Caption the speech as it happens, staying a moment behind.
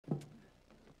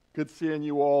Good seeing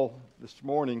you all this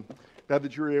morning. Glad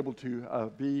that you were able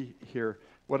to be here.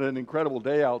 What an incredible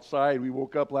day outside. We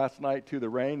woke up last night to the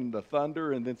rain and the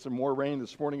thunder and then some more rain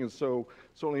this morning, and so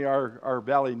certainly our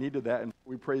valley needed that, and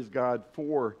we praise God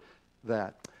for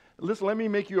that. Listen, let me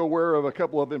make you aware of a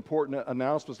couple of important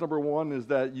announcements. Number one is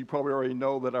that you probably already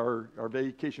know that our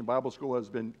Vacation Bible School has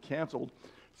been canceled.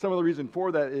 Some of the reason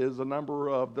for that is a number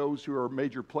of those who are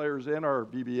major players in our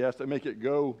VBS that make it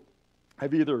go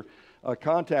have either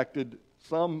contacted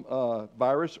some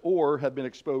virus or have been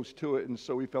exposed to it, and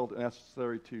so we felt it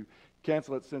necessary to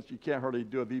cancel it since you can't hardly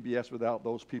do a VBS without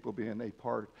those people being a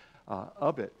part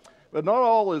of it. But not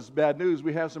all is bad news.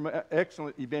 We have some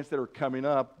excellent events that are coming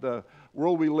up. The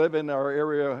World We Live In, our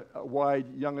area-wide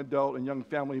young adult and young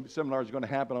family seminar is going to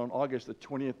happen on August the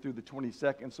 20th through the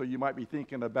 22nd, so you might be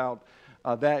thinking about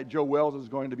that. Joe Wells is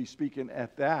going to be speaking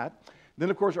at that. Then,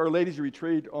 of course, our ladies'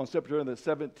 retreat on September the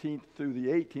 17th through the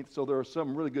 18th, so there are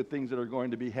some really good things that are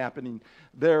going to be happening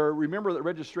there. Remember that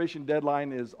registration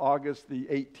deadline is August the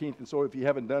 18th, and so if you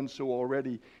haven't done so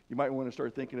already, you might want to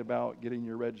start thinking about getting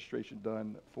your registration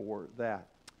done for that.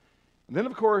 And then,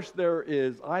 of course, there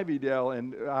is Ivydale,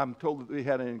 and I'm told that we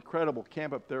had an incredible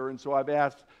camp up there, and so I've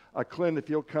asked Clint if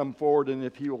he'll come forward and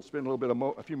if he will spend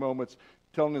a few moments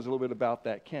telling us a little bit about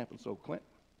that camp. And so, Clint.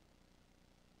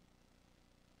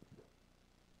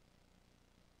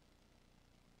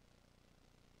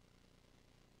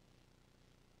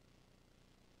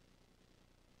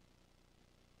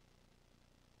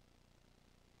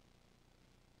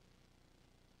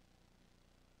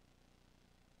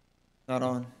 Not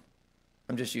on.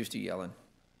 I'm just used to yelling.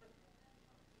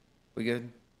 We good?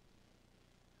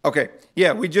 Okay.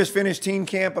 Yeah, we just finished teen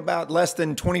camp about less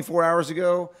than 24 hours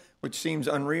ago, which seems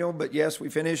unreal, but yes, we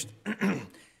finished.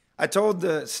 I told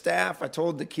the staff, I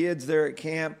told the kids there at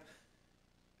camp,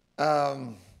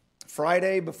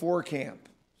 Friday before camp,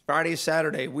 Friday,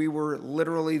 Saturday, we were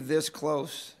literally this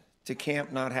close to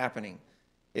camp not happening.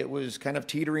 It was kind of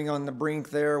teetering on the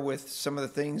brink there with some of the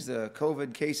things, the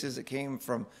COVID cases that came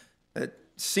from that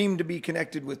seem to be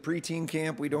connected with preteen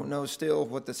camp. We don't know still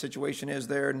what the situation is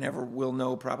there. Never will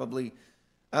know probably.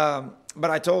 But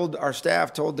I told our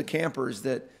staff, told the campers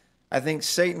that I think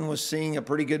Satan was seeing a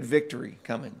pretty good victory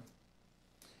coming.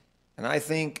 And I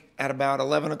think at about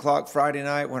 11 o'clock Friday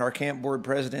night when our camp board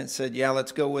president said, yeah,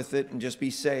 let's go with it and just be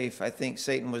safe, I think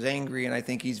Satan was angry, and I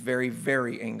think he's very,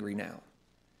 very angry now.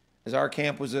 As our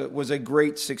camp was a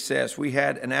great success. We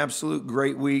had an absolute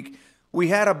great week. We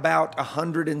had about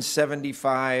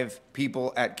 175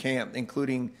 people at camp,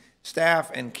 including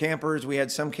staff and campers. We had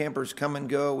some campers come and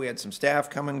go. We had some staff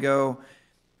come and go.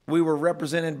 We were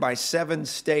represented by 7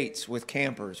 states with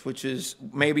campers, which is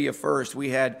maybe a first.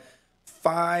 We had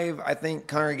 5, I think,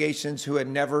 congregations who had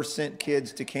never sent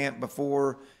kids to camp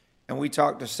before, and we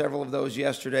talked to several of those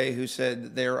yesterday who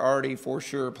said they're already for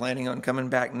sure planning on coming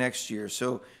back next year.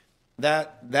 So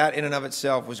that in and of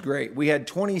itself was great. We had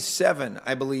 27,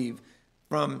 I believe,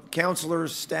 from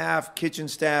counselors, staff, kitchen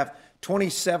staff.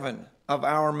 27 of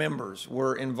our members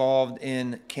were involved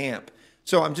in camp.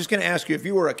 So I'm just going to ask you, if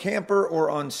you were a camper or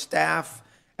on staff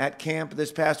at camp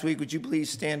this past week, would you please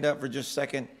stand up for just a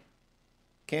second?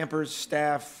 Campers,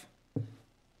 staff.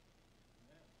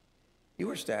 You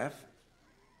were staff.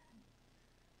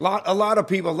 A lot of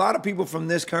people from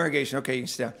this congregation. Okay, you can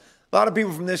stand. A lot of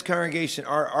people from this congregation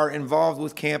are involved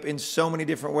with camp in so many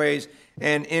different ways,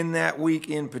 and in that week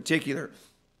in particular,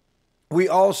 we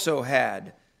also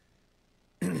had,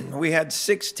 we have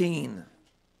 16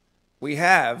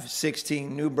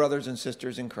 new brothers and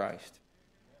sisters in Christ.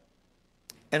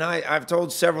 And I've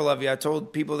told several of you, I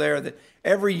told people there that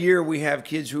every year we have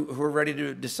kids who are ready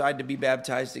to decide to be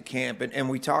baptized at camp, and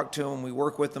we talk to them, we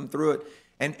work with them through it.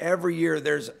 And every year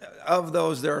there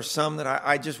are some that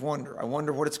I just wonder. I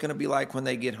wonder what it's going to be like when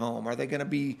they get home. Are they going to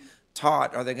be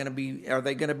taught? Are they going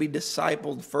to be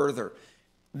discipled further?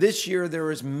 This year there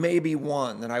is maybe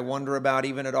one that I wonder about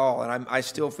even at all, and I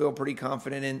still feel pretty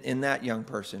confident in that young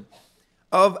person.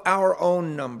 Of our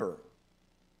own number,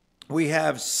 we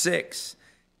have 6.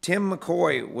 Tim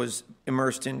McCoy was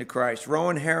immersed into Christ.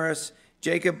 Rowan Harris,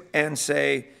 Jacob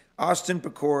Ansay, Austin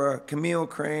Pecora, Camille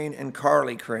Crane, and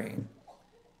Carly Crane.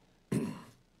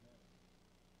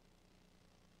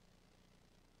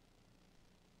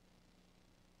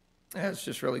 That's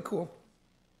just really cool.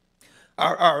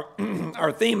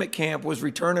 Our theme at camp was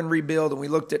return and rebuild, and we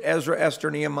looked at Ezra,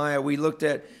 Esther, Nehemiah. We looked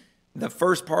at the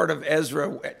first part of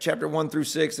Ezra, chapter 1 through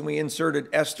 6, and we inserted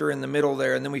Esther in the middle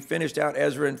there, and then we finished out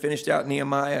Ezra and finished out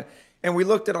Nehemiah, and we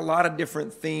looked at a lot of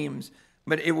different themes.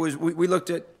 But it was we looked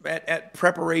at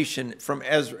preparation from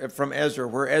Ezra,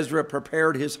 where Ezra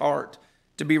prepared his heart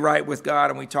to be right with God,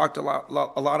 and we talked a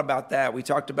lot about that. We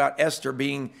talked about Esther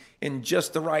being in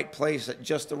just the right place at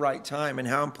just the right time and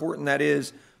how important that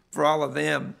is for all of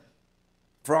them,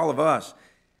 for all of us.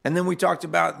 And then we talked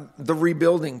about the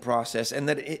rebuilding process and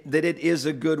that it is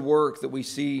a good work that we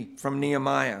see from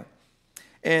Nehemiah.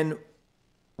 And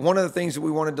one of the things that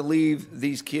we wanted to leave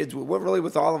these kids with, really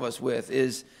with all of us with,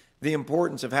 is the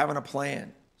importance of having a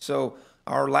plan. So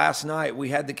our last night, we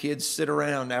had the kids sit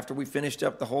around after we finished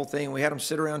up the whole thing. We had them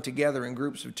sit around together in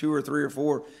groups of 2 or 3 or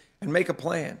 4 and make a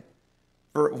plan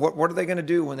for what are they going to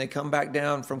do when they come back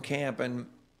down from camp. And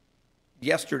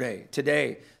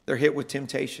today, they're hit with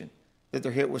temptation, that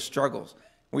they're hit with struggles.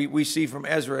 We see from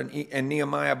Ezra and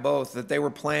Nehemiah both that they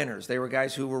were planners. They were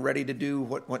guys who were ready to do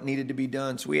what needed to be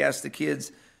done. So we asked the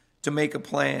kids to make a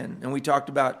plan. And we talked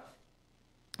about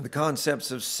the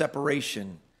concepts of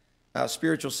separation,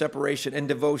 spiritual separation and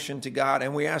devotion to God.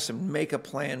 And we asked them to make a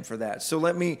plan for that. So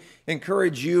let me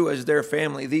encourage you as their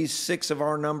family, these 6 of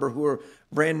our number who are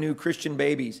brand new Christian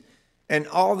babies, and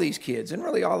all these kids, and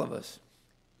really all of us,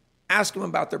 ask them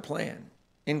about their plan.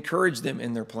 Encourage them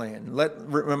in their plan.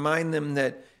 Remind them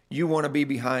that you want to be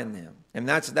behind them. And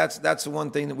that's the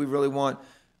one thing that we really want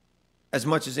as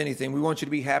much as anything. We want you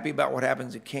to be happy about what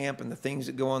happens at camp and the things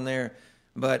that go on there.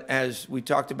 But as we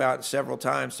talked about several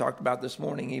times, talked about this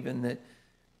morning even, that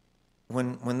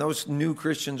when those new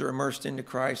Christians are immersed into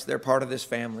Christ, they're part of this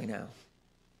family now.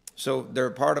 So they're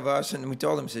a part of us, and we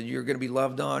told them, said, you're going to be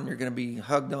loved on, you're going to be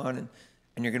hugged on, and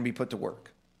you're going to be put to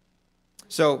work.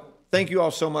 So thank you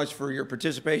all so much for your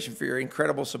participation, for your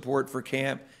incredible support for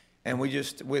camp. And we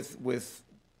just, with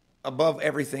above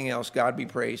everything else, God be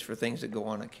praised for things that go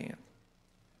on at camp.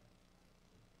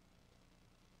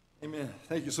 Amen.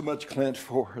 Thank you so much, Clint,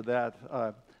 for that.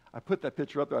 I put that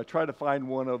picture up there. I tried to find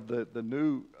one of the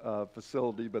new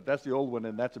facility, but that's the old one,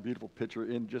 and that's a beautiful picture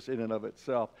in and of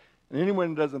itself. And anyone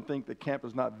who doesn't think that camp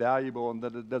is not valuable and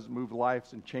that it doesn't move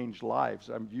lives and change lives,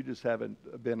 you just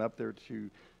haven't been up there to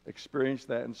experience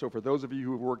that. And so for those of you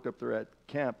who have worked up there at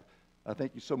camp,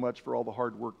 thank you so much for all the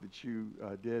hard work that you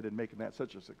did in making that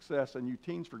such a success. And you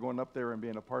teens for going up there and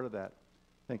being a part of that.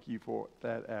 Thank you for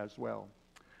that as well.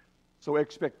 So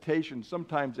expectations,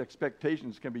 sometimes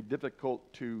expectations can be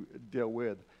difficult to deal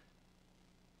with.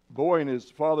 Boy and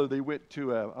his father, they went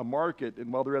to a market,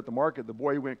 and while they're at the market, the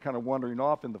boy went kind of wandering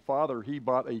off, and the father, he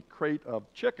bought a crate of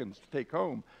chickens to take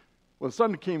home. Well, the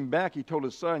son came back, he told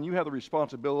his son, you have the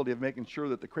responsibility of making sure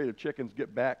that the crate of chickens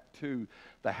get back to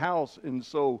the house. And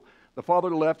so the father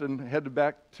left and headed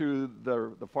back to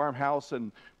the farmhouse,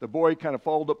 and the boy kind of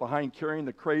followed up behind carrying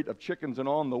the crate of chickens, and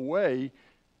on the way,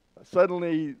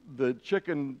 suddenly the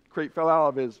chicken crate fell out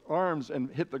of his arms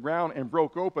and hit the ground and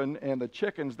broke open, and the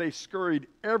chickens, they scurried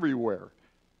everywhere.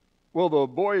 Well, the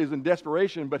boy is in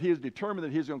desperation, but he is determined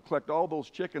that he's going to collect all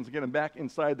those chickens and get them back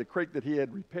inside the crate that he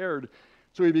had repaired.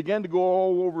 So he began to go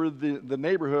all over the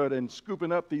neighborhood and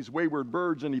scooping up these wayward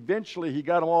birds, and eventually he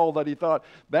got them all that he thought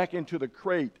back into the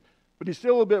crate. But he's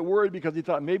still a bit worried because he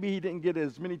thought maybe he didn't get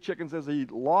as many chickens as he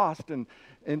lost, and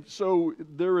so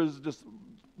there is just,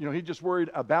 he just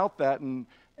worried about that and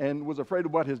was afraid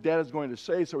of what his dad is going to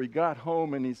say. So he got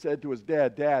home and he said to his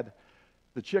dad, Dad,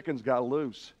 the chickens got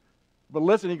loose. But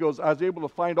listen, he goes, I was able to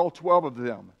find all 12 of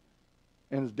them.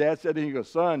 And his dad said to him, he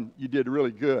goes, son, you did really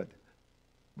good,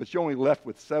 but you only left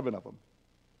with 7 of them.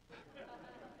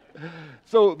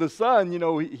 So the son,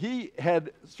 he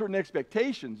had certain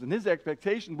expectations, and his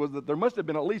expectation was that there must have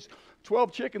been at least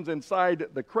 12 chickens inside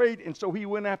the crate, and so he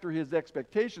went after his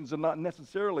expectations and not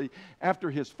necessarily after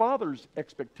his father's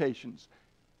expectations.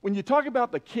 When you talk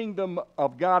about the kingdom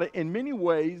of God, in many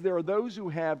ways, there are those who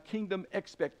have kingdom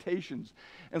expectations.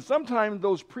 And sometimes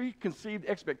those preconceived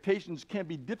expectations can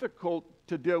be difficult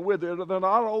to deal with. They're not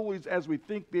always as we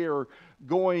think they are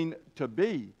going to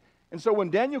be. And so when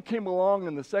Daniel came along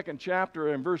in the 2nd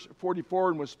chapter in verse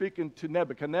 44 and was speaking to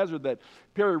Nebuchadnezzar that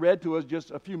Perry read to us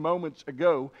just a few moments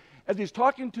ago, as he's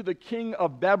talking to the king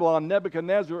of Babylon,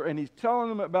 Nebuchadnezzar, and he's telling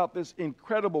him about this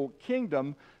incredible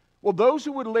kingdom, well, those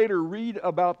who would later read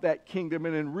about that kingdom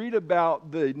and then read about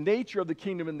the nature of the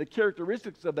kingdom and the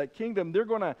characteristics of that kingdom, they're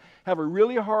going to have a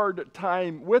really hard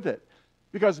time with it.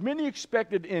 Because many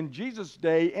expected in Jesus'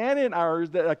 day and in ours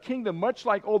that a kingdom much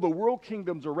like all the world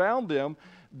kingdoms around them,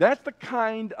 that's the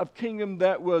kind of kingdom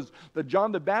that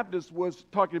John the Baptist was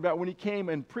talking about when he came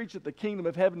and preached that the kingdom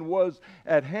of heaven was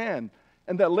at hand.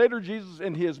 And that later Jesus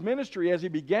in his ministry, as he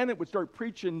began it, would start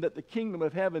preaching that the kingdom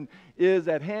of heaven is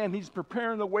at hand. He's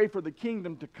preparing the way for the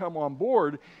kingdom to come on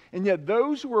board. And yet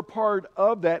those who were part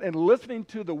of that and listening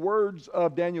to the words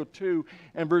of Daniel 2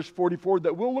 and verse 44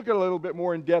 that we'll look at a little bit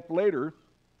more in depth later,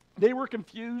 they were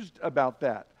confused about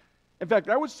that. In fact,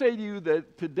 I would say to you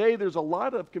that today there's a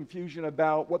lot of confusion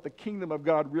about what the kingdom of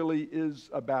God really is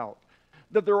about.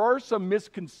 That there are some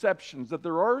misconceptions, that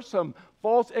there are some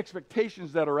false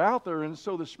expectations that are out there. And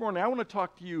so this morning I want to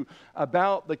talk to you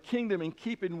about the kingdom in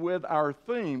keeping with our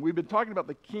theme. We've been talking about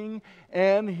the king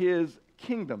and his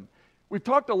kingdom. We've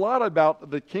talked a lot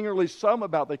about the king, or at least some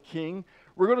about the king.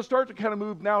 We're going to start to kind of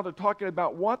move now to talking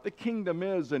about what the kingdom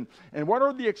is and what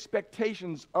are the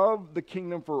expectations of the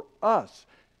kingdom for us.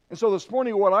 And so this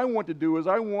morning what I want to do is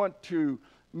I want to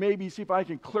maybe see if I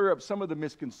can clear up some of the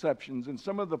misconceptions and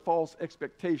some of the false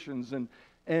expectations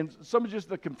and some of just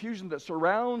the confusion that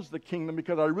surrounds the kingdom,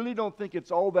 because I really don't think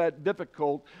it's all that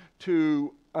difficult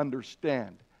to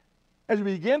understand. As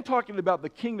we began talking about the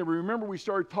kingdom, remember we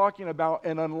started talking about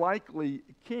an unlikely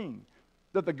king.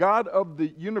 That the God of the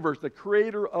universe, the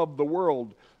creator of the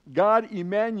world, God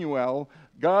Emmanuel,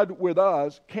 God with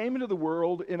us, came into the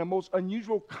world in a most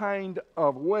unusual kind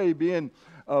of way, being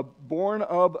born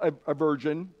of a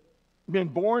virgin, being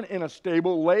born in a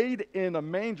stable, laid in a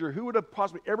manger. Who would have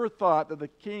possibly ever thought that the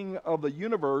king of the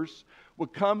universe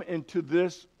would come into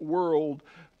this world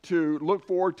to look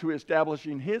forward to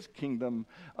establishing his kingdom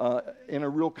in a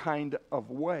real kind of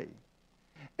way?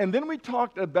 And then we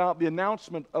talked about the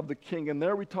announcement of the king, and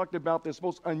there we talked about this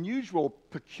most unusual,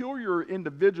 peculiar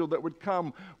individual that would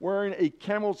come wearing a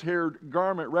camel's hair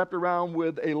garment wrapped around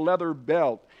with a leather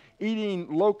belt,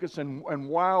 eating locusts and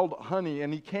wild honey.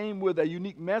 And he came with a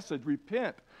unique message: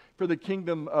 repent, for the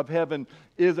kingdom of heaven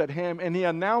is at hand. And he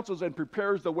announces and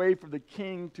prepares the way for the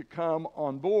king to come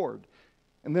on board.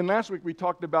 And then last week we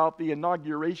talked about the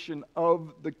inauguration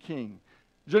of the king.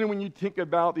 Generally, when you think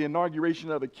about the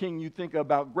inauguration of a king, you think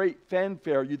about great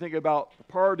fanfare, you think about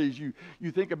parties, you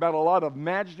think about a lot of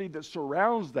majesty that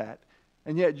surrounds that.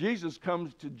 And yet Jesus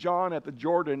comes to John at the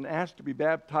Jordan and asks to be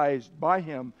baptized by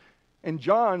him. And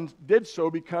John did so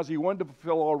because he wanted to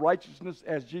fulfill all righteousness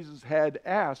as Jesus had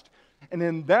asked. And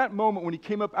in that moment, when he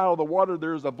came up out of the water,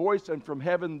 there was a voice from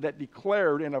heaven that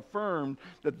declared and affirmed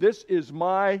that this is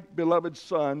my beloved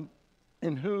Son,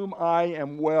 in whom I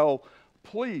am well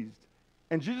pleased.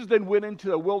 And Jesus then went into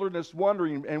the wilderness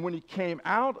wandering, and when he came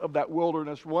out of that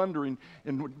wilderness wandering,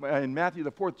 in Matthew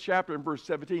the 4th chapter in verse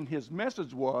 17, his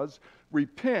message was,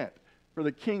 repent, for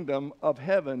the kingdom of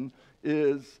heaven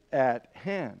is at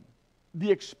hand.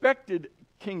 The expected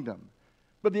kingdom.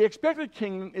 But the expected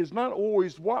kingdom is not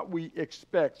always what we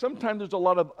expect. Sometimes there's a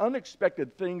lot of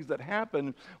unexpected things that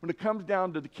happen when it comes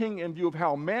down to the king in view of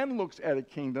how man looks at a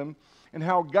kingdom and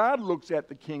how God looks at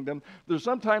the kingdom. There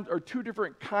sometimes are two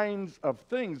different kinds of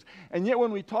things. And yet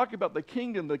when we talk about the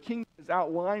kingdom is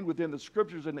outlined within the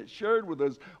scriptures, and it's shared with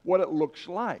us what it looks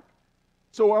like.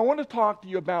 So I want to talk to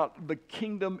you about the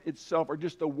kingdom itself, or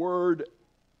just the word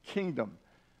kingdom.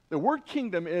 The word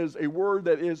kingdom is a word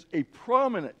that is a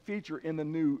prominent feature in the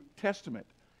New Testament.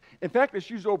 In fact, it's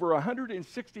used over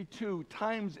 162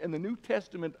 times in the New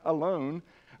Testament alone,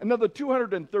 another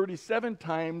 237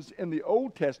 times in the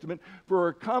Old Testament, for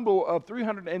a combo of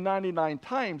 399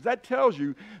 times. That tells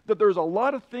you that there's a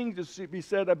lot of things to be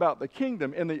said about the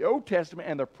kingdom. In the Old Testament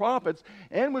and the prophets,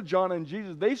 and with John and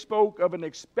Jesus, they spoke of an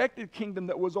expected kingdom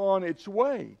that was on its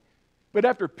way. But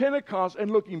after Pentecost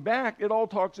and looking back, it all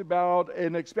talks about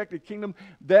an expected kingdom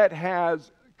that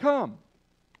has come.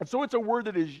 And so it's a word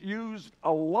that is used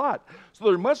a lot. So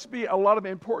there must be a lot of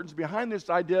importance behind this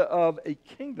idea of a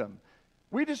kingdom.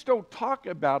 We just don't talk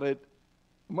about it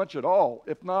much at all,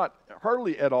 if not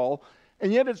hardly at all.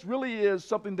 And yet it really is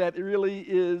something that really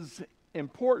is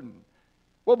important.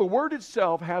 Well, the word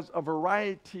itself has a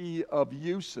variety of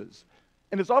uses.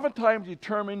 And it's oftentimes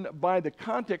determined by the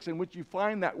context in which you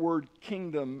find that word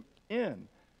kingdom in.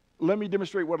 Let me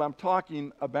demonstrate what I'm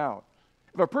talking about.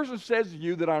 If a person says to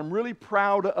you that I'm really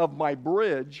proud of my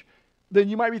bridge, then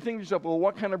you might be thinking to yourself, well,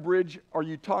 what kind of bridge are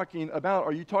you talking about?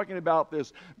 Are you talking about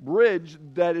this bridge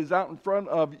that is out in front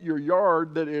of your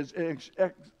yard that is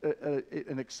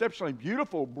an exceptionally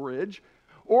beautiful bridge?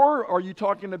 Or are you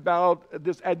talking about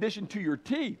this addition to your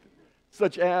teeth,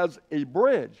 such as a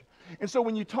bridge? And so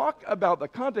when you talk about the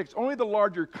context, only the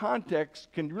larger context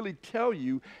can really tell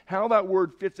you how that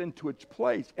word fits into its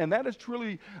place. And that is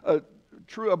truly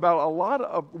true about a lot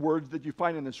of words that you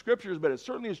find in the scriptures, but it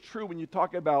certainly is true when you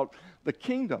talk about the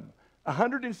kingdom.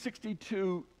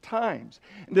 162 times.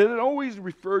 And then it always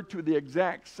referred to the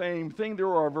exact same thing. There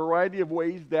are a variety of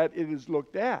ways that it is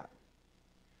looked at.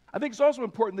 I think it's also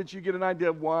important that you get an idea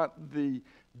of what the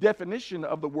definition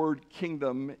of the word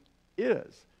kingdom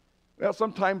is. Well,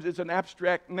 sometimes it's an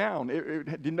abstract noun.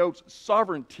 It denotes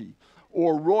sovereignty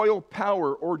or royal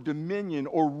power or dominion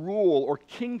or rule or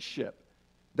kingship.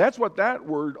 That's what that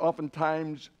word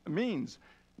oftentimes means.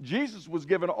 Jesus was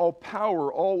given all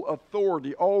power, all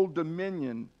authority, all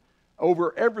dominion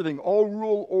over everything, all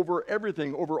rule over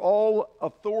everything, over all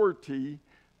authority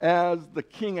as the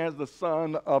king, as the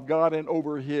Son of God, and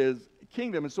over his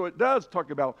kingdom. And so it does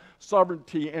talk about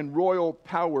sovereignty and royal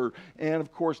power and,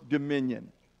 of course,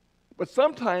 dominion. But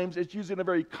sometimes it's used in a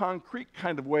very concrete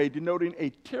kind of way, denoting a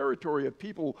territory of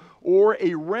people or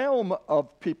a realm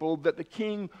of people that the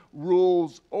king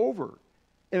rules over.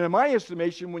 And in my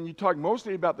estimation, when you talk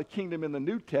mostly about the kingdom in the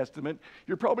New Testament,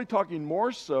 you're probably talking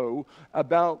more so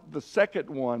about the second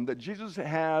one, that Jesus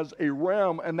has a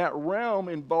realm, and that realm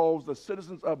involves the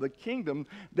citizens of the kingdom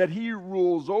that he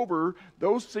rules over,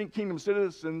 those kingdom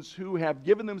citizens who have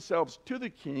given themselves to the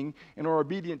king and are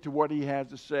obedient to what he has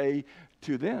to say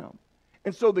to them.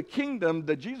 And so the kingdom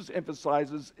that Jesus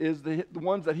emphasizes is the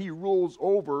ones that he rules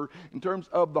over in terms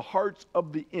of the hearts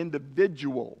of the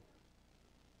individual.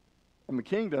 In the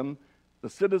kingdom, the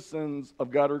citizens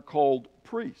of God are called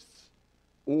priests,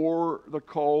 or they're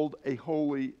called a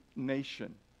holy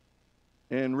nation.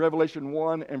 In Revelation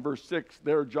 1 and verse 6,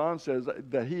 there John says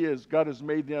that God has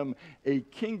made them a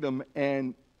kingdom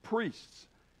and priests.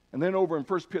 And then over in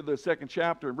 1 Peter, the second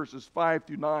chapter, in verses 5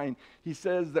 through 9, he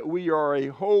says that we are a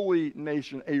holy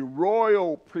nation, a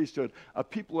royal priesthood, a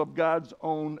people of God's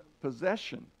own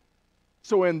possession.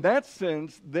 So in that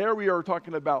sense, there we are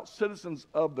talking about citizens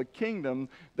of the kingdom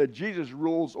that Jesus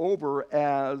rules over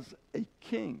as a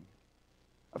king.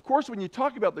 Of course, when you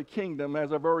talk about the kingdom,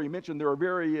 as I've already mentioned, there are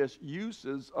various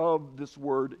uses of this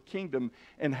word kingdom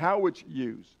and how it's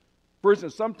used. For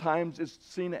instance, sometimes it's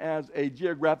seen as a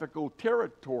geographical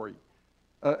territory,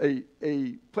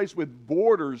 a place with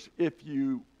borders, if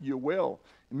you will.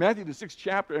 In Matthew, the 6th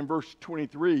chapter, and verse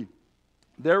 23,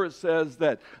 there it says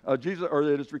that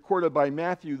it is recorded by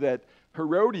Matthew that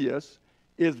Herodias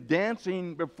is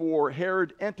dancing before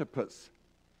Herod Antipas.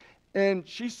 And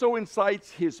she so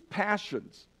incites his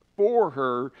passions for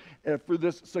her, for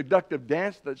this seductive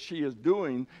dance that she is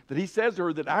doing, that he says to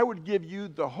her that I would give you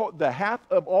the half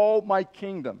of all my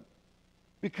kingdom.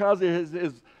 Because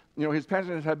his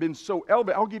passions have been so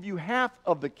elevated, I'll give you half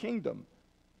of the kingdom.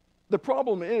 The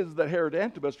problem is that Herod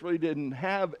Antipas really didn't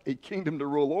have a kingdom to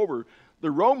rule over.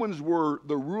 The Romans were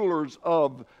the rulers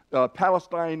of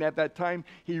Palestine at that time.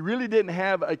 He really didn't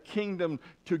have a kingdom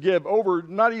to give over,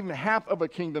 not even half of a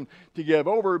kingdom to give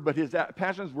over, but his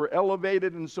passions were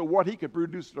elevated, and so what he could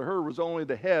produce to her was only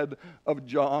the head of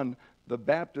John the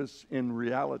Baptist in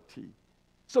reality.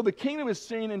 So the kingdom is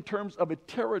seen in terms of a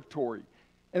territory.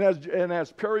 And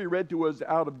as Perry read to us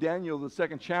out of Daniel, the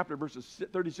 2nd chapter, verses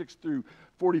 36 through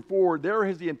 44, there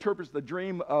he interprets the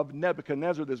dream of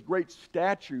Nebuchadnezzar, this great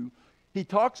statue. He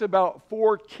talks about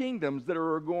 4 kingdoms that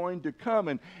are going to come.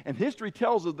 And history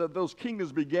tells us that those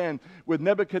kingdoms began with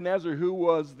Nebuchadnezzar, who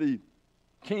was the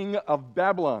king of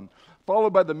Babylon,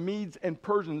 followed by the Medes and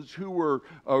Persians, who were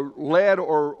led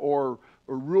or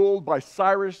ruled by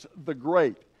Cyrus the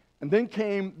Great. And then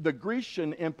came the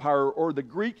Grecian Empire, or the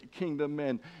Greek kingdom,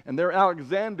 and there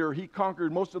Alexander, he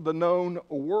conquered most of the known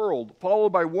world,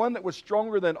 followed by one that was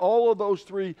stronger than all of those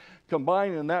 3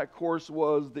 combined, and that, of course,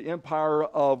 was the Empire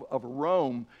of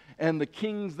Rome, and the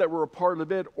kings that were a part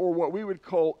of it, or what we would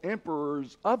call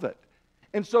emperors of it.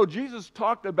 And so Jesus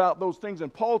talked about those things,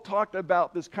 and Paul talked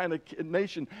about this kind of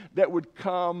nation that would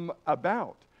come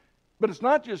about. But it's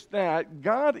not just that.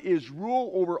 God is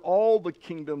rule over all the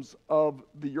kingdoms of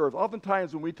the earth.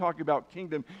 Oftentimes when we talk about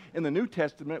kingdom in the New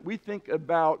Testament, we think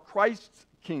about Christ's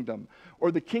kingdom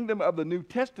or the kingdom of the New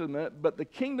Testament, but the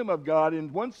kingdom of God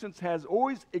in one sense has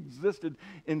always existed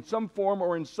in some form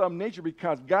or in some nature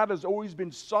because God has always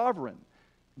been sovereign.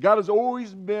 God has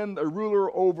always been a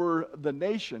ruler over the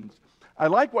nations. I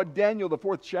like what Daniel, the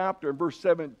 4th chapter, verse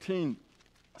 17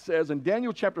 says in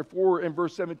Daniel chapter 4 and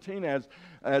verse 17, as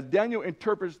Daniel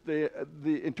interprets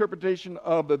the interpretation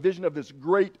of the vision of this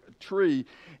great tree.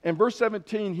 In verse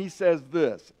 17, he says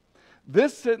this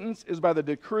sentence is by the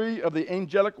decree of the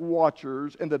angelic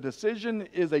watchers, and the decision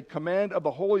is a command of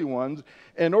the holy ones,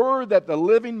 in order that the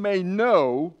living may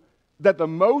know that the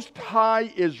Most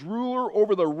High is ruler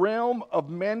over the realm of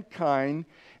mankind,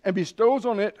 and bestows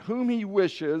on it whom he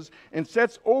wishes, and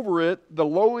sets over it the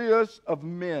lowliest of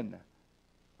men.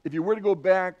 If you were to go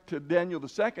back to Daniel, the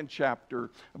 2nd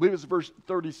chapter, I believe it's verse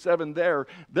 37 there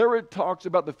it talks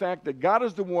about the fact that God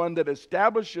is the one that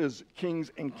establishes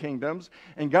kings and kingdoms,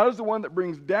 and God is the one that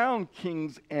brings down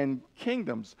kings and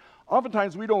kingdoms.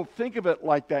 Oftentimes we don't think of it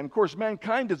like that. And of course,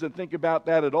 mankind doesn't think about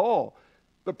that at all.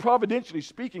 But providentially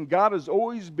speaking, God has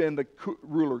always been the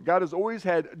ruler. God has always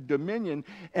had dominion,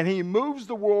 and he moves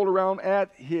the world around at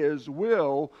his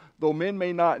will, though men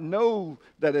may not know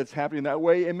that it's happening that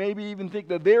way, and maybe even think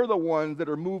that they're the ones that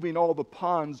are moving all the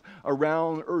pawns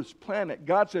around Earth's planet.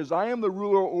 God says, I am the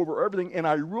ruler over everything, and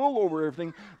I rule over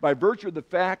everything by virtue of the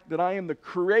fact that I am the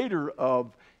creator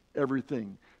of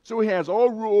everything. So he has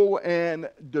all rule and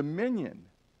dominion.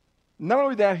 Not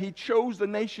only that, he chose the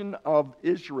nation of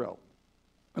Israel.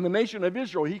 And the nation of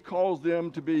Israel, he calls them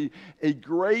to be a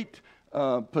great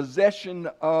possession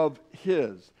of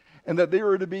his, and that they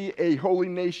are to be a holy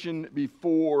nation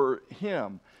before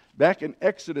him. Back in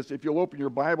Exodus, if you'll open your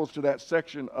Bibles to that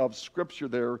section of Scripture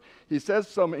there, he says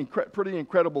some pretty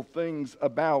incredible things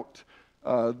about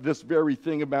this very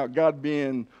thing, about God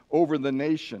being over the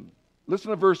nation.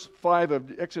 Listen to verse 5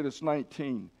 of Exodus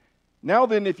 19. Now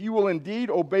then, if you will indeed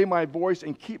obey my voice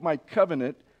and keep my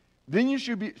covenant, then you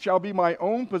shall be my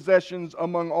own possessions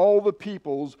among all the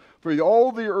peoples, for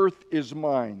all the earth is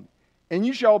mine. And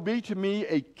you shall be to me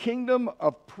a kingdom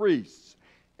of priests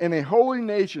and a holy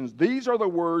nation. These are the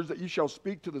words that you shall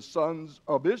speak to the sons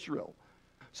of Israel.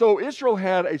 So Israel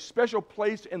had a special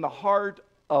place in the heart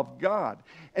of God.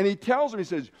 And he tells them, he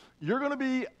says, you're going to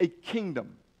be a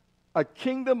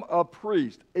kingdom of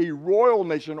priests, a royal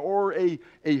nation, or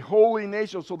a holy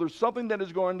nation. So there's something that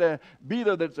is going to be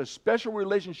there that's a special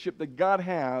relationship that God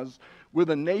has with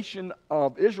the nation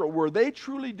of Israel, where they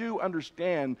truly do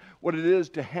understand what it is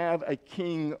to have a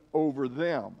king over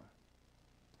them.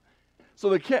 So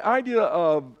the idea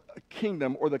of a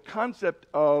kingdom, or the concept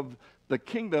of the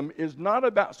kingdom, is not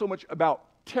about so much about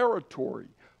territory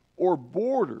or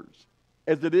borders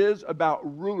as it is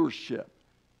about rulership.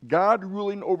 God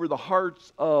ruling over the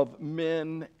hearts of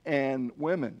men and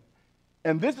women.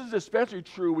 And this is especially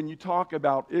true when you talk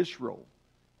about Israel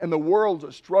and the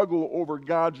world's struggle over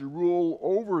God's rule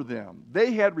over them.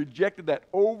 They had rejected that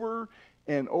over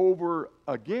and over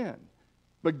again.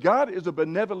 But God is a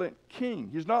benevolent king.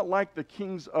 He's not like the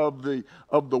kings of the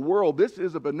world. This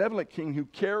is a benevolent king who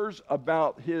cares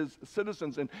about his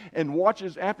citizens and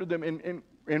watches after them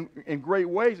in great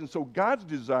ways. And so God's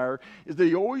desire is that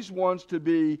he always wants to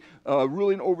be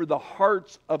ruling over the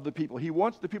hearts of the people. He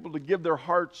wants the people to give their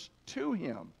hearts to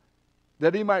him,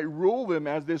 that he might rule them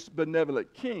as this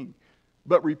benevolent king.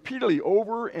 But repeatedly,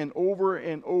 over and over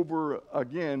and over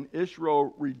again,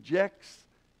 Israel rejects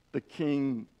the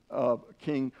king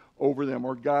over them,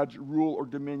 or God's rule or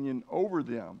dominion over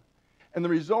them. And the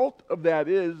result of that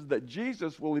is that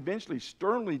Jesus will eventually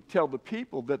sternly tell the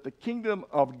people that the kingdom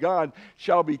of God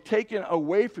shall be taken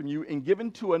away from you and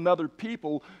given to another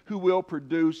people who will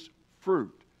produce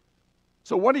fruit.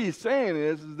 So what he's saying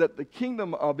is that the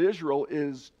kingdom of Israel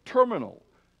is terminal.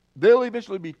 They'll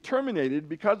eventually be terminated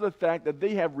because of the fact that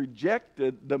they have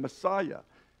rejected the Messiah.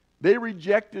 They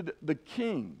rejected the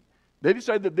king. They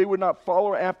decided that they would not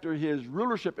follow after his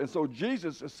rulership. And so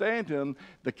Jesus is saying to them,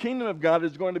 the kingdom of God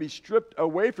is going to be stripped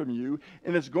away from you,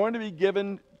 and it's going to be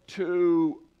given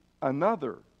to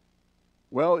another.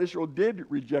 Well, Israel did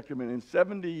reject him, and in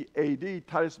 70 AD,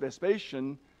 Titus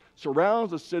Vespasian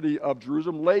surrounds the city of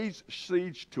Jerusalem, lays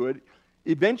siege to it,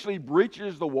 eventually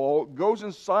breaches the wall, goes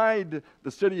inside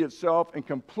the city itself, and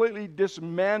completely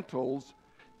dismantles,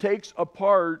 takes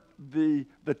apart the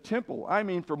temple. I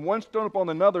mean, from one stone upon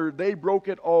another, they broke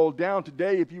it all down.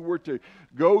 Today, if you were to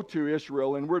go to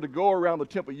Israel and were to go around the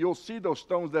temple, you'll see those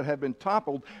stones that have been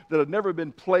toppled, that have never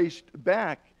been placed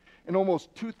back in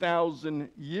almost 2,000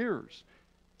 years.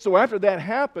 So after that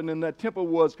happened and that temple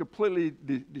was completely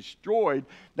destroyed,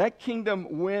 that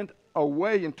kingdom went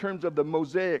away in terms of the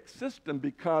Mosaic system,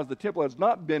 because the temple has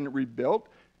not been rebuilt.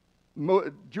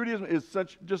 Judaism is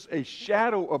just a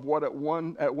shadow of what at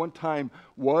one time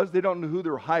was. They don't know who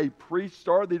their high priests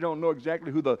are. They don't know exactly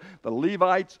who the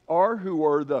Levites are, who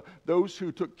are those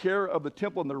who took care of the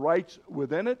temple and the rites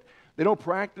within it. They don't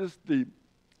practice the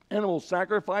animal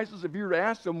sacrifices. If you were to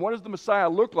ask them, what does the Messiah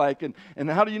look like, and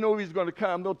how do you know he's going to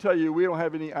come, they'll tell you, we don't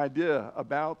have any idea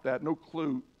about that, no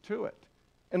clue to it.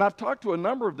 And I've talked to a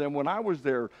number of them when I was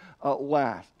there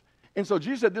last. And so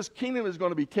Jesus said, this kingdom is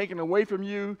going to be taken away from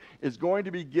you, is going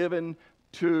to be given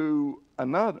to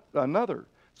another.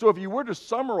 So if you were to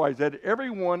summarize that,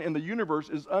 everyone in the universe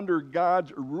is under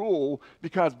God's rule,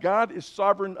 because God is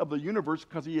sovereign of the universe,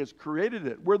 because he has created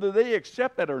it. Whether they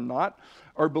accept that or not,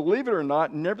 or believe it or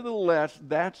not, nevertheless,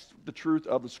 that's the truth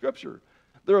of the Scripture.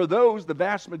 There are those, the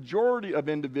vast majority of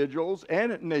individuals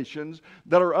and nations,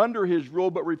 that are under his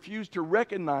rule but refuse to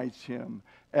recognize him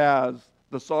as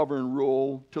the sovereign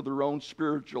rule to their own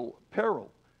spiritual peril.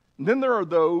 And then there are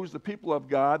those, the people of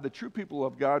God, the true people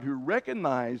of God, who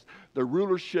recognize the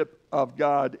rulership of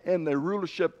God and the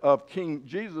rulership of King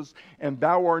Jesus and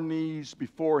bow our knees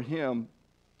before him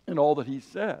in all that he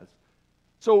says.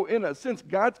 So in a sense,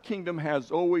 God's kingdom has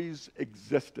always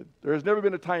existed. There has never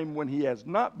been a time when he has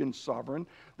not been sovereign.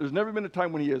 There's never been a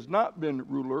time when he has not been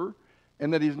ruler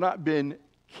and that he's not been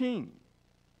king.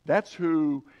 That's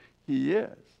who he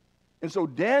is. And so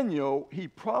Daniel, he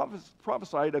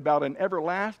prophesied about an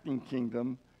everlasting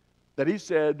kingdom that he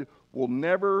said will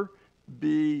never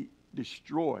be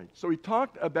destroyed. So he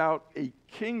talked about a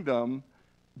kingdom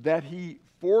that he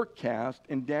forecast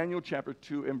in Daniel chapter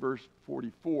 2 and verse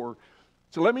 44.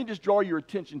 So let me just draw your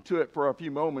attention to it for a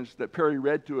few moments that Perry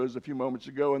read to us a few moments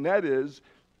ago, and that is,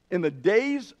 in the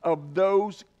days of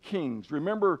those kings.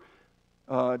 Remember,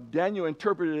 Daniel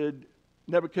interpreted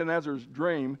Nebuchadnezzar's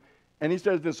dream, and he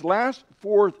says this last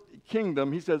fourth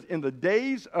kingdom, he says, in the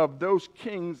days of those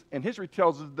kings, and history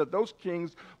tells us that those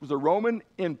kings was the Roman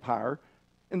Empire.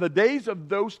 In the days of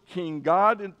those kings,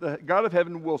 God, the God of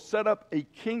heaven, will set up a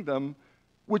kingdom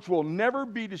which will never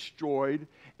be destroyed,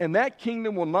 and that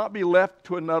kingdom will not be left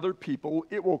to another people.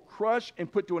 It will crush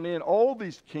and put to an end all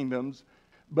these kingdoms,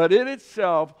 but it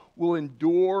itself will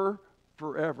endure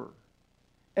forever.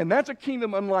 And that's a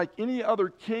kingdom unlike any other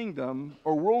kingdom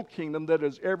or world kingdom that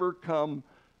has ever come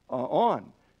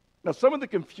on. Now, some of the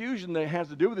confusion that has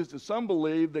to do with this is some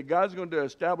believe that God's going to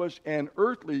establish an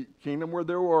earthly kingdom where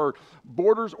there are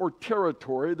borders or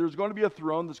territory. There's going to be a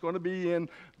throne that's going to be in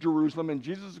Jerusalem, and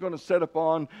Jesus is going to sit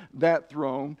upon that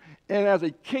throne. And as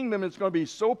a kingdom, it's going to be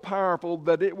so powerful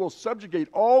that it will subjugate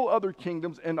all other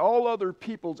kingdoms and all other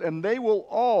peoples, and they will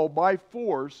all, by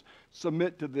force,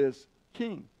 submit to this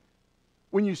king.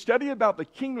 When you study about the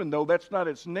kingdom, though, that's not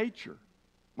its nature.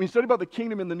 When you study about the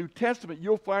kingdom in the New Testament,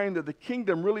 you'll find that the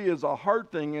kingdom really is a hard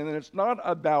thing, and it's not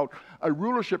about a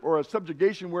rulership or a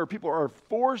subjugation where people are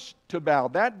forced to bow.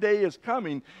 That day is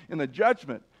coming in the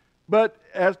judgment. But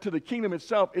as to the kingdom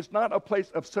itself, it's not a place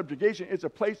of subjugation. It's a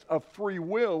place of free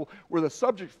will where the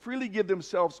subjects freely give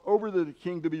themselves over to the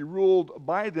king to be ruled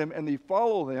by them, and they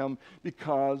follow them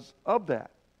because of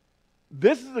that.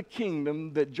 This is the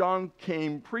kingdom that John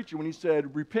came preaching when he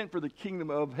said, repent for the kingdom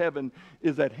of heaven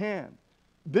is at hand.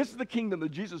 This is the kingdom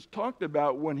that Jesus talked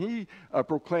about when he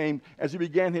proclaimed as he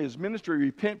began his ministry,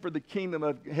 repent for the kingdom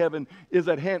of heaven is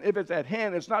at hand. If it's at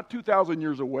hand, it's not 2,000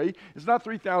 years away. It's not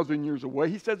 3,000 years away.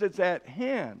 He says it's at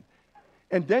hand.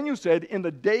 And Daniel said, in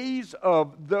the days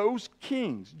of those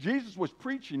kings, Jesus was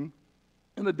preaching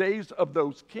in the days of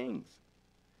those kings,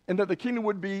 and that the kingdom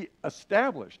would be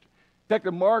established. In fact,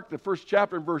 in Mark, the first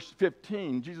chapter, in verse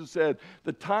 15, Jesus said,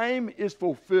 the time is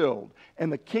fulfilled,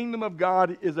 and the kingdom of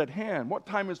God is at hand. What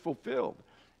time is fulfilled?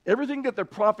 Everything that the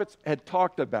prophets had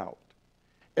talked about,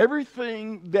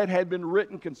 everything that had been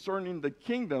written concerning the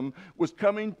kingdom was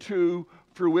coming to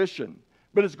fruition.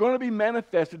 But it's going to be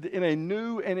manifested in a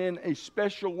new and in a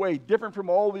special way, different from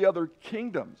all the other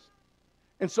kingdoms.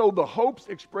 And so the hopes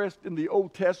expressed in the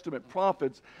Old Testament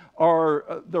prophets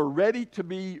they're ready to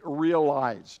be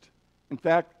realized. In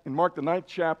fact, in Mark the 9th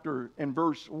chapter and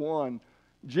verse 1,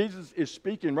 Jesus is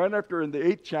speaking right after in the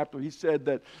 8th chapter. He said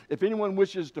that if anyone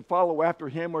wishes to follow after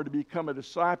him or to become a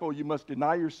disciple, you must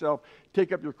deny yourself,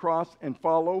 take up your cross, and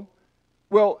follow.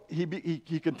 Well, he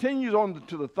continues on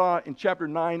to the thought in chapter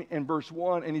 9 and verse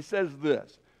 1, and he says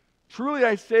this, truly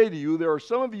I say to you, there are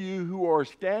some of you who are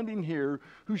standing here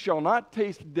who shall not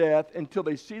taste death until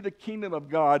they see the kingdom of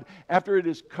God after it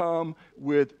has come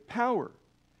with power.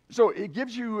 So it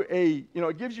gives you a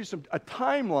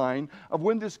timeline of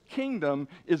when this kingdom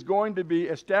is going to be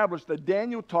established that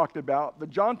Daniel talked about, that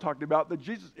John talked about, that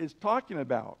Jesus is talking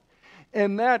about.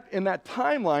 And that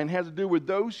timeline has to do with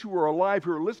those who are alive,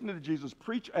 who are listening to Jesus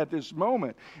preach at this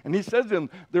moment. And he says to them,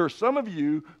 there are some of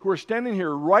you who are standing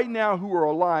here right now who are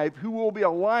alive, who will be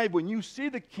alive when you see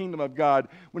the kingdom of God,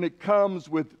 when it comes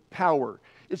with power.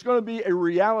 It's going to be a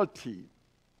reality,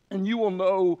 and you will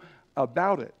know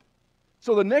about it.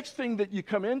 So the next thing that you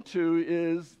come into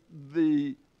is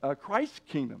the Christ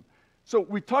kingdom. So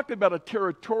we talked about a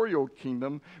territorial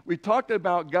kingdom. We talked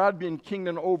about God being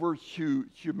kingdom over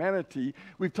humanity.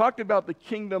 We've talked about the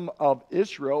kingdom of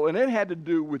Israel, and it had to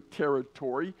do with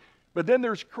territory. But then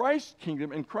there's Christ's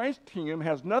kingdom, and Christ's kingdom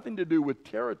has nothing to do with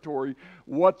territory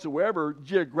whatsoever,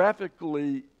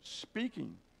 geographically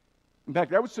speaking. In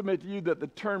fact, I would submit to you that the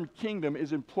term kingdom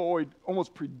is employed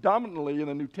almost predominantly in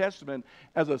the New Testament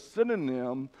as a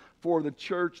synonym for the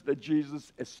church that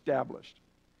Jesus established.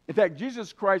 In fact,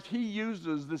 Jesus Christ, he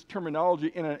uses this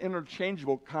terminology in an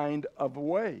interchangeable kind of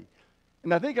way.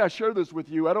 And I think I shared this with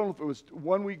you, I don't know if it was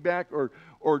 1 week back or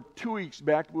 2 weeks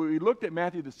back, but we looked at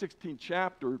Matthew the 16th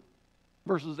chapter,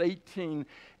 verses 18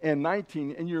 and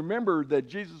 19. And you remember that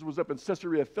Jesus was up in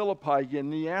Caesarea Philippi again,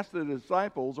 and he asked the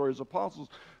disciples or his apostles,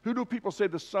 who do people say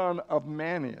the Son of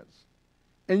Man is?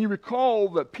 And you recall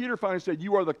that Peter finally said,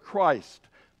 you are the Christ,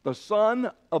 the Son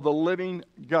of the living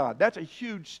God. That's a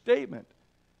huge statement.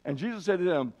 And Jesus said to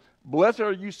them, blessed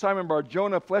are you, Simon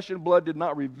Bar-Jonah, flesh and blood did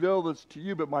not reveal this to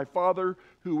you, but my Father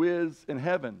who is in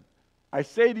heaven. I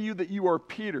say to you that you are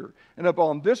Peter, and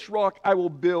upon this rock I will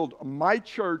build my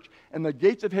church, and the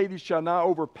gates of Hades shall not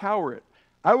overpower it.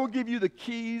 I will give you the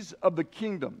keys of the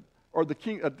kingdom, or the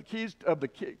keys of the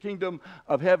kingdom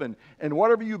of heaven. And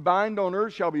whatever you bind on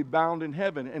earth shall be bound in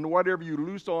heaven, and whatever you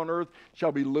loose on earth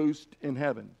shall be loosed in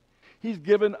heaven. He's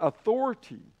given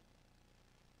authority.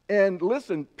 And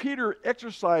listen, Peter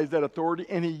exercised that authority,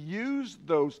 and he used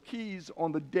those keys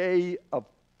on the day of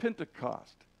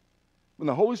Pentecost, when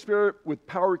the Holy Spirit with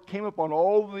power came upon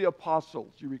all the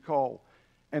apostles, you recall.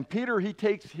 And Peter, he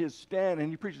takes his stand and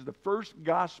he preaches the first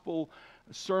gospel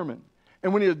sermon.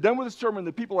 And when he was done with the sermon,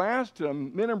 the people asked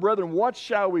him, men and brethren, what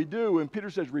shall we do? And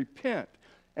Peter says, repent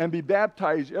and be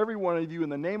baptized, every one of you, in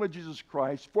the name of Jesus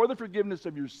Christ for the forgiveness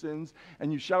of your sins,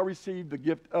 and you shall receive the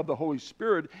gift of the Holy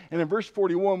Spirit. And in verse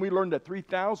 41, we learned that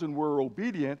 3,000 were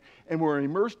obedient and were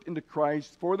immersed into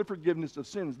Christ for the forgiveness of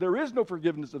sins. There is no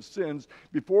forgiveness of sins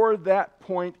before that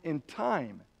point in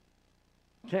time.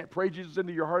 You can't pray Jesus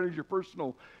into your heart as your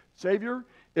personal Savior.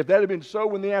 If that had been so,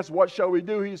 when they asked, what shall we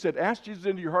do? He said, ask Jesus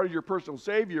into your heart as your personal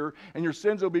Savior, and your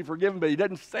sins will be forgiven. But he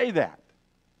doesn't say that.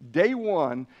 Day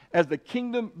one, as the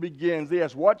kingdom begins, they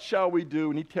ask, what shall we do?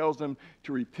 And he tells them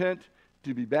to repent,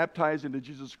 to be baptized into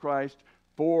Jesus Christ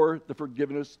for the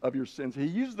forgiveness of your sins. He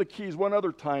used the keys one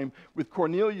other time with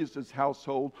Cornelius'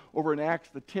 household over in Acts,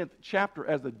 the 10th chapter,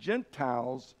 as the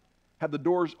Gentiles have the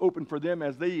doors open for them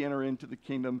as they enter into the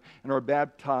kingdom and are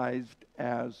baptized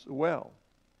as well.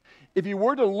 If you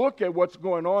were to look at what's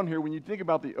going on here, when you think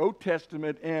about the Old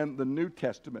Testament and the New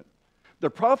Testament, the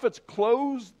prophets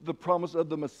close the promise of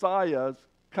the Messiah's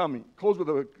coming. Close with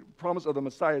the promise of the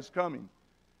Messiah's coming.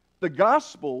 The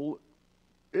gospel,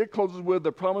 it closes with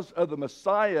the promise of the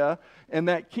Messiah and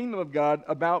that kingdom of God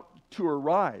about to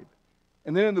arrive.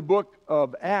 And then in the book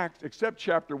of Acts, except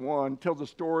chapter 1, tells the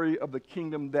story of the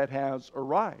kingdom that has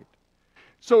arrived.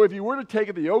 So if you were to take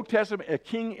it, the Old Testament, a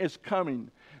king is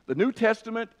coming. The New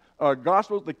Testament,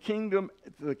 Gospels, the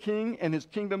king and his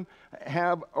kingdom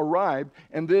have arrived,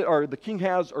 the king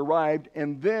has arrived,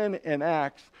 and then in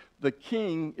Acts, the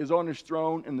king is on his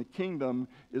throne, and the kingdom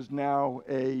is now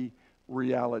a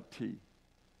reality.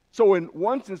 So in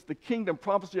one sense, the kingdom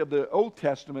prophecy of the Old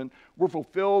Testament were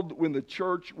fulfilled when the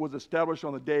church was established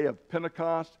on the day of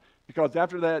Pentecost, because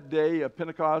after that day of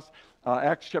Pentecost,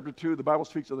 Acts chapter 2, the Bible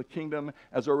speaks of the kingdom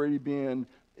as already being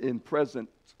in present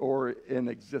or in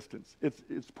existence.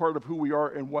 It's part of who we are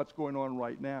and what's going on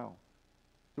right now.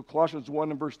 So Colossians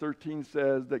 1 and verse 13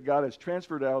 says that God has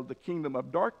transferred out of the kingdom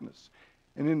of darkness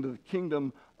and into the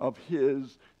kingdom of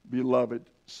his beloved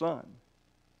Son.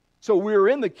 So we're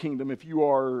in the kingdom if you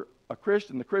are a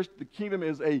Christian. The kingdom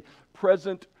is a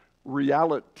present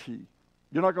reality.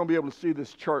 You're not going to be able to see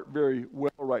this chart very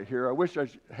well right here. I wish I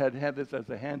had had this as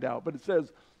a handout, but it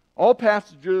says all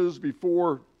passages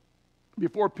before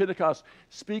Pentecost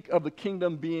speak of the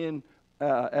kingdom being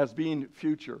as being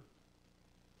future.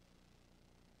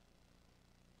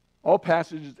 All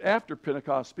passages after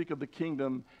Pentecost speak of the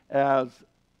kingdom as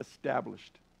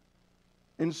established.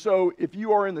 And so if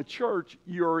you are in the church,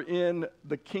 you're in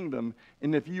the kingdom.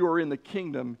 And if you are in the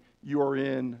kingdom, you are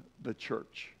in the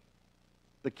church.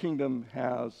 The kingdom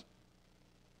has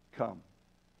come.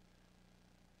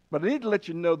 But I need to let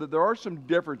you know that there are some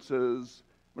differences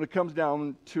when it comes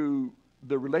down to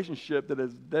the relationship that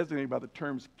is designated by the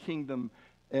terms kingdom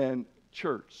and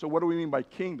church. So what do we mean by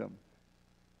kingdom?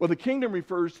 Well, the kingdom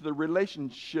refers to the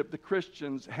relationship the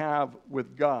Christians have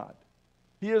with God.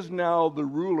 He is now the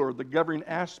ruler, the governing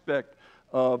aspect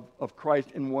of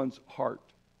Christ in one's heart.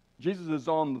 Jesus is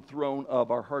on the throne of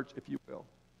our hearts, if you will.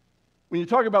 When you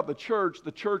talk about the church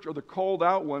or the called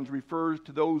out ones refers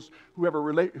to those who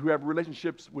have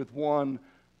relationships with one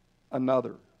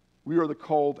another. We are the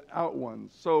called out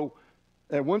ones. So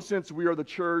in one sense, we are the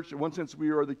church. In one sense, we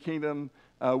are the kingdom.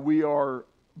 We are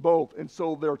both. And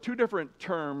so there are two different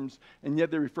terms, and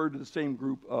yet they refer to the same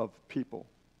group of people.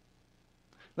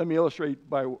 Let me illustrate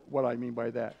by what I mean by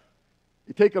that.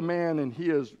 You take a man, and he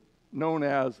is known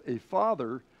as a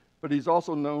father, but he's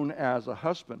also known as a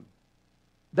husband.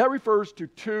 That refers to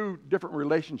two different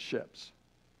relationships,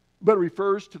 but it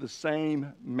refers to the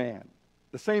same man.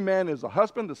 The same man is a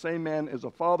husband, the same man is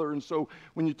a father. And so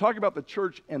when you talk about the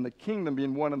church and the kingdom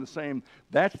being one and the same,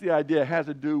 that's the idea. It has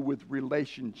to do with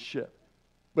relationship.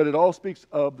 but it all speaks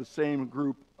of the same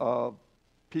group of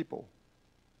people.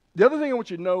 The other thing I want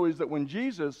you to know is that when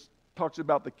Jesus talks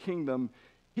about the kingdom,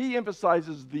 he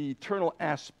emphasizes the eternal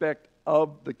aspect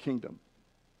of the kingdom.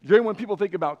 Generally, when people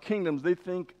think about kingdoms, they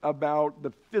think about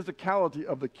the physicality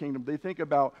of the kingdom. They think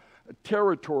about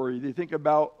territory. They think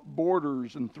about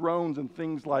borders and thrones and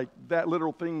things like that,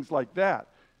 literal things like that.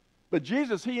 But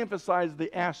Jesus, he emphasized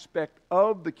the aspect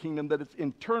of the kingdom, that it's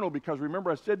internal, because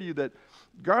remember I said to you that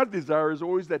God's desire is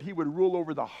always that he would rule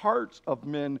over the hearts of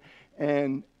men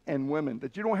and women,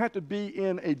 that you don't have to be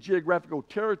in a geographical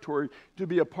territory to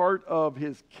be a part of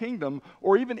his kingdom,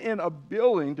 or even in a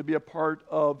building to be a part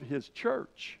of his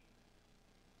church.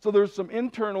 So there's some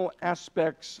internal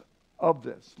aspects of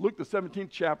this. Luke, the 17th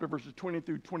chapter, verses 20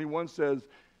 through 21 says,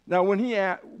 now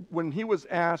when he was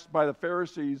asked by the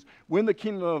Pharisees when the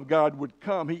kingdom of God would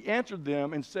come, he answered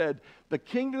them and said, the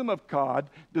kingdom of God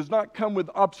does not come with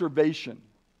observation,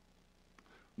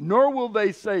 nor will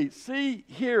they say, see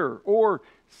here, or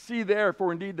see there,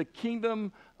 for indeed the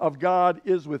kingdom of God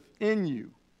is within you.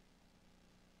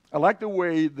 I like the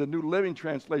way the New Living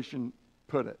Translation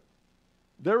put it.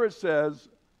 There it says,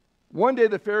 one day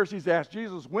the Pharisees asked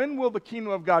Jesus, when will the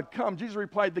kingdom of God come? Jesus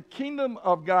replied, the kingdom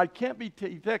of God can't be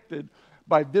detected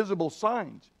by visible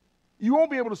signs. You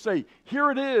won't be able to say,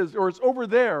 here it is, or it's over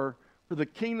there, for the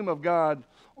kingdom of God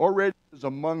already is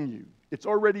among you. It's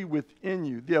already within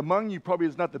you. The among you probably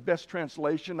is not the best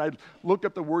translation. I looked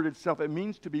up the word itself. It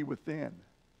means to be within.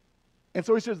 And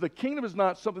so he says the kingdom is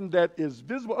not something that is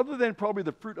visible, other than probably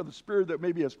the fruit of the Spirit that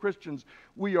maybe as Christians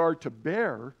we are to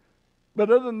bear. But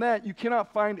other than that, you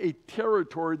cannot find a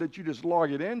territory that you just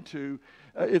log it into.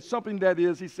 It's something that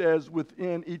is, he says,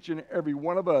 within each and every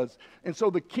one of us. And so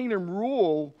the kingdom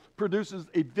rule produces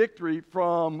a victory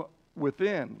from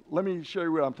within. Let me show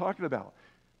you what I'm talking about.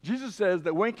 Jesus says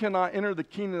that one cannot enter the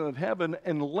kingdom of heaven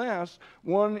unless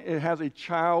one has a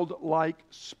childlike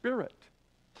spirit.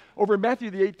 Over in Matthew,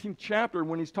 the 18th chapter,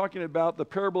 when he's talking about the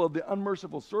parable of the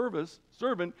unmerciful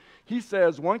servant, he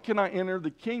says one cannot enter the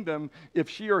kingdom if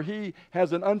she or he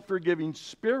has an unforgiving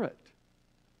spirit.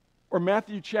 Or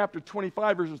Matthew chapter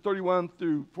 25, verses 31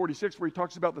 through 46, where he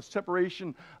talks about the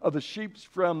separation of the sheep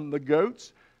from the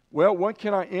goats. Well, one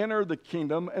cannot enter the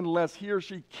kingdom unless he or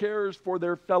she cares for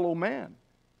their fellow man.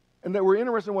 And that we're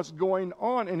interested in what's going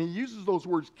on, and he uses those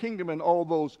words kingdom in all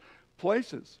those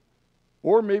places.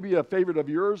 Or maybe a favorite of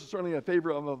yours, certainly a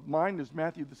favorite of mine, is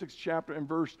Matthew, the 6th chapter, and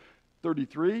verse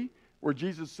 33, where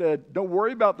Jesus said, don't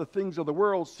worry about the things of the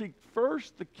world. Seek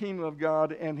first the kingdom of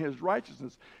God and his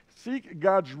righteousness. Seek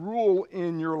God's rule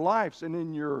in your lives and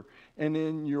in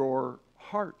your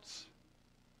hearts.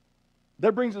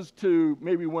 That brings us to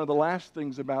maybe one of the last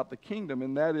things about the kingdom,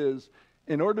 and that is,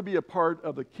 in order to be a part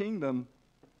of the kingdom,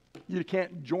 you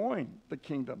can't join the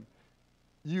kingdom.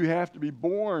 You have to be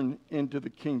born into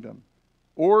the kingdom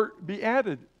or be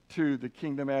added to the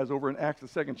kingdom, as over in Acts, the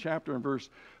 2nd chapter, and verse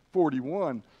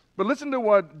 41. But listen to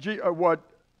what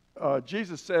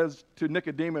Jesus says to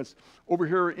Nicodemus over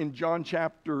here in John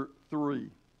chapter 3.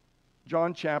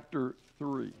 John chapter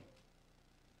 3.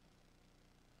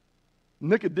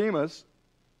 Nicodemus,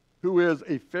 who is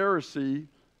a Pharisee,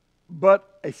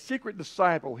 but a secret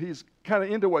disciple, he's kind of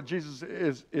into what Jesus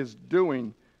is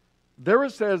doing. There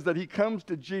it says that he comes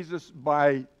to Jesus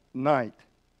by night.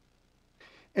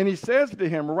 And he says to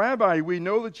him, Rabbi, we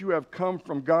know that you have come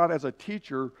from God as a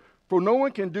teacher, for no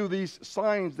one can do these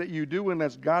signs that you do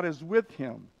unless God is with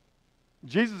him.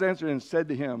 Jesus answered and said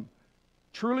to him,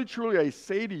 truly, truly, I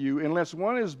say to you, unless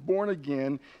one is born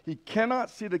again, he cannot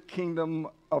see the kingdom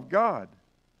of God.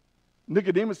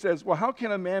 Nicodemus says, well, how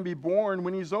can a man be born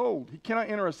when he's old? He cannot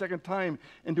enter a second time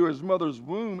into his mother's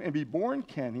womb and be born,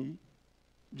 can he?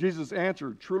 Jesus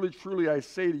answered, truly, truly, I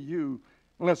say to you,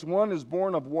 unless one is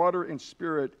born of water and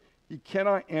spirit, he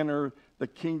cannot enter the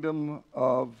kingdom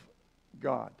of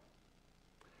God.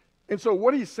 And so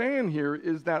what he's saying here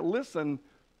is that, listen,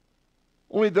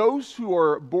 only those who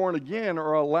are born again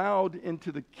are allowed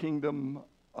into the kingdom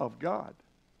of God.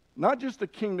 Not just the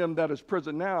kingdom that is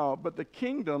present now, but the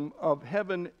kingdom of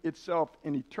heaven itself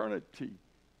in eternity.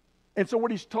 And so what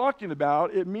he's talking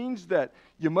about, it means that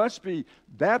you must be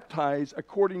baptized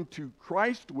according to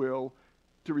Christ's will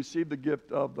to receive the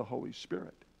gift of the Holy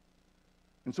Spirit.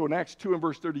 And so in Acts 2 and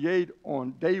verse 38,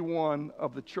 on day one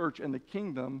of the church and the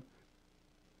kingdom,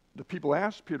 the people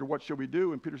asked Peter, what shall we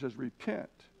do? And Peter says, repent.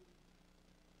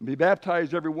 And be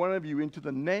baptized, every one of you, into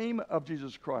the name of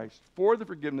Jesus Christ for the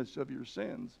forgiveness of your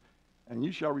sins, and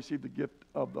you shall receive the gift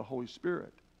of the Holy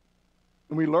Spirit.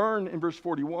 And we learn in verse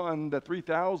 41 that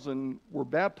 3,000 were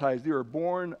baptized. They were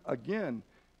born again.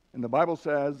 And the Bible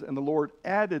says, and the Lord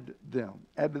added them.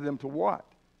 Added them to what?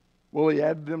 Well, he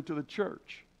added them to the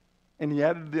church, and he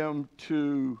added them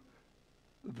to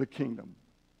the kingdom.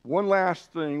 One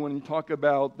last thing, when you talk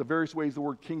about the various ways the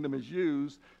word kingdom is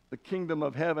used, the kingdom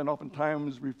of heaven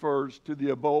oftentimes refers to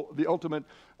the ultimate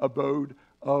abode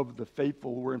of the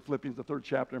faithful. We're in Philippians, the 3rd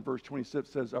chapter, and verse 26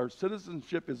 says, our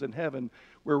citizenship is in heaven,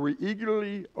 where we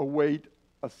eagerly await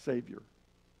a Savior.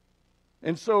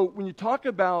 And so when you talk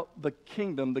about the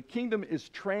kingdom is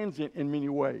transient in many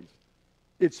ways.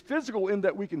 It's physical in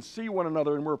that we can see one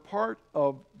another and we're part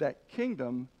of that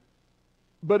kingdom,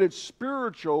 but it's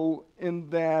spiritual in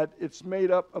that it's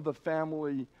made up of the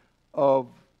family of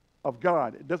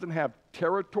God. It doesn't have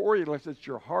territory unless it's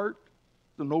your heart.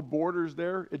 So no borders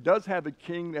there. It does have a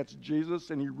king, that's Jesus,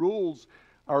 and he rules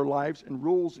our lives and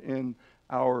rules in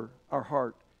our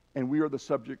heart. And we are the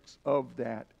subjects of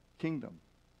that kingdom.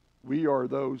 We are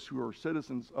those who are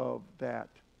citizens of that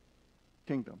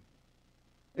kingdom.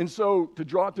 And so, to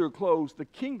draw it to a close, the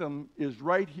kingdom is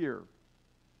right here,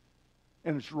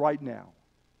 and it's right now.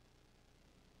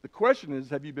 The question is,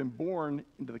 have you been born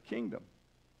into the kingdom?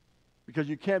 Because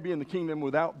you can't be in the kingdom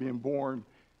without being born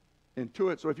into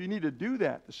it. So if you need to do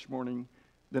that this morning,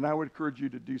 then I would encourage you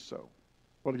to do so.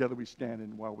 Well, together we stand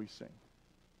and while we sing.